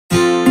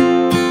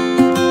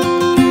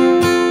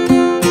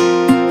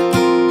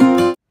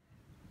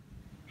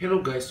Hello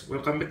guys,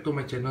 welcome back to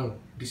my channel.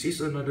 This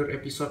is another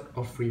episode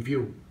of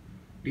review.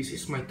 This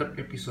is my third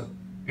episode,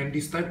 and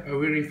this time I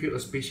will review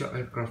a special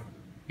aircraft.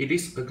 It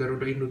is a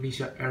Garuda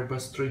Indonesia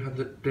Airbus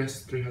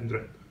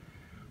A330-300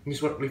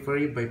 Miss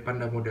livery by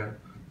Panda model.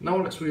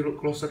 Now let's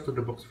look closer to the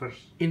box first.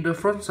 In the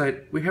front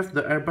side, we have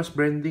the Airbus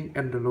branding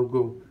and the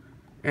logo.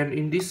 And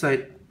in this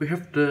side, we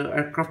have the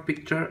aircraft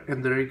picture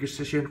and the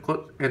registration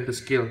code and the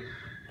scale.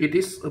 It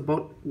is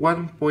about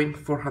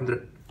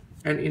 1.400.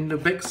 And in the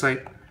back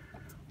side,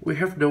 we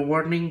have the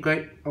warning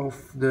guide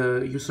of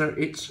the user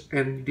age,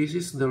 and this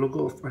is the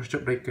logo of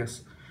Airshop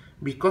Diecast.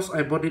 Because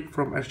I bought it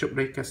from Airshop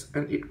Diecast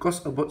and it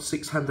costs about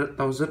 600,000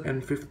 and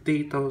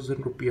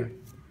 50,000 rupiah.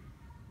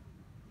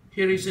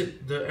 Here is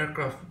it, the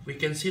aircraft. We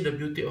can see the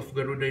beauty of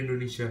Garuda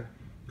Indonesia.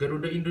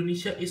 Garuda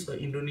Indonesia is an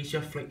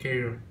Indonesia flag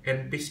carrier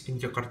and based in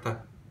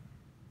Jakarta.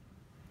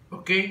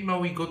 Okay, now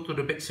we go to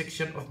the back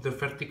section of the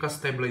vertical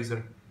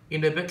stabilizer.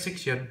 In the back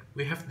section,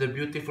 we have the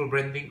beautiful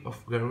branding of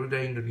Garuda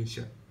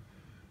Indonesia.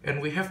 And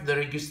we have the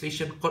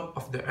registration code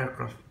of the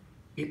aircraft.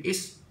 It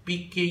is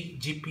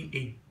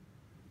PKGPA.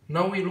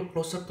 Now we look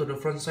closer to the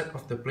front side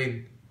of the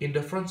plane. In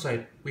the front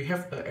side, we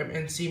have a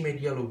MNC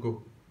Media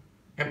logo.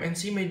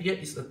 MNC Media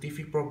is a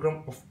TV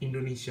program of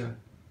Indonesia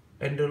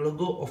and the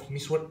logo of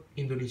Miss World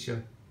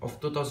Indonesia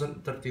of 2013.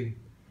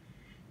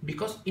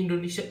 Because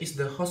Indonesia is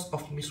the host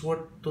of Miss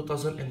World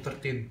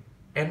 2013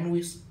 and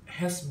which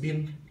has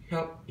been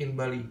held in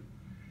Bali.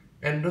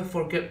 And don't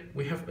forget,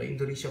 we have an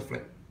Indonesia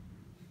flag.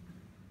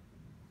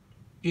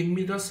 In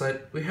middle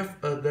side, we have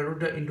a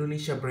Garuda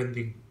Indonesia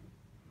branding.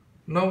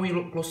 Now we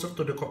look closer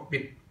to the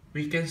cockpit.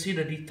 We can see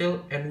the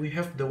detail and we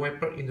have the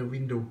wiper in the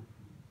window.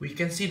 We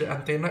can see the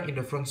antenna in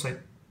the front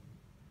side.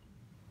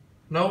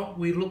 Now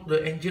we look the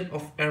engine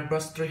of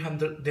Airbus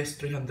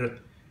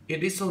A330-300.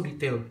 It is so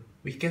detailed.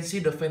 We can see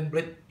the fan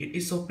blade. It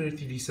is so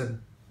pretty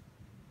decent.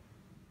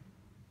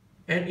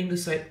 And in the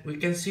side,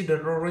 we can see the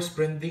Rolls-Royce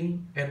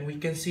branding and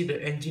we can see the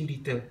engine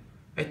detail.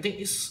 I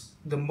think it's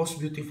the most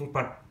beautiful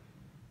part.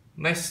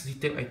 Nice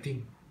detail, I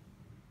think.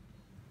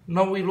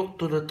 Now we look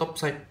to the top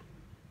side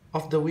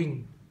of the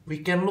wing.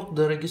 We can look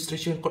the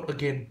registration code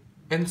again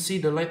and see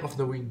the light of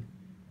the wing.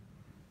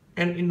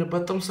 And in the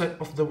bottom side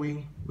of the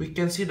wing, we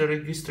can see the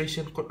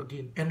registration code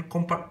again. And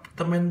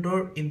compartment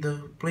door in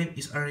the plane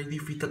is already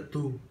fitted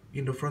too,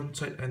 in the front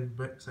side and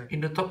back side.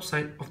 In the top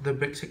side of the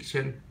back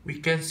section,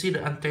 we can see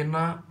the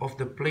antenna of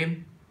the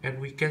plane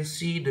and we can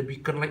see the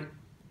beacon light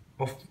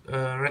of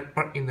red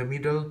part in the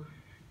middle.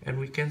 And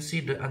we can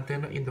see the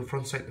antenna in the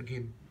front side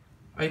again.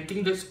 I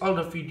think that's all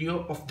the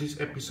video of this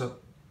episode.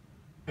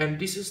 And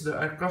this is the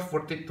aircraft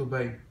worth it to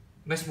buy.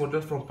 Nice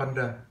model from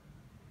Panda.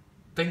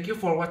 Thank you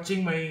for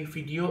watching my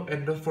video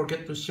and don't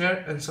forget to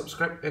share and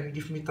subscribe and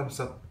give me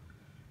thumbs up.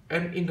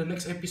 And in the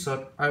next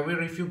episode, I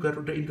will review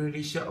Garuda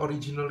Indonesia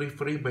original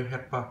livery by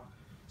Herpa.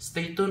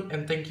 Stay tuned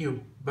and thank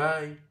you.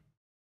 Bye.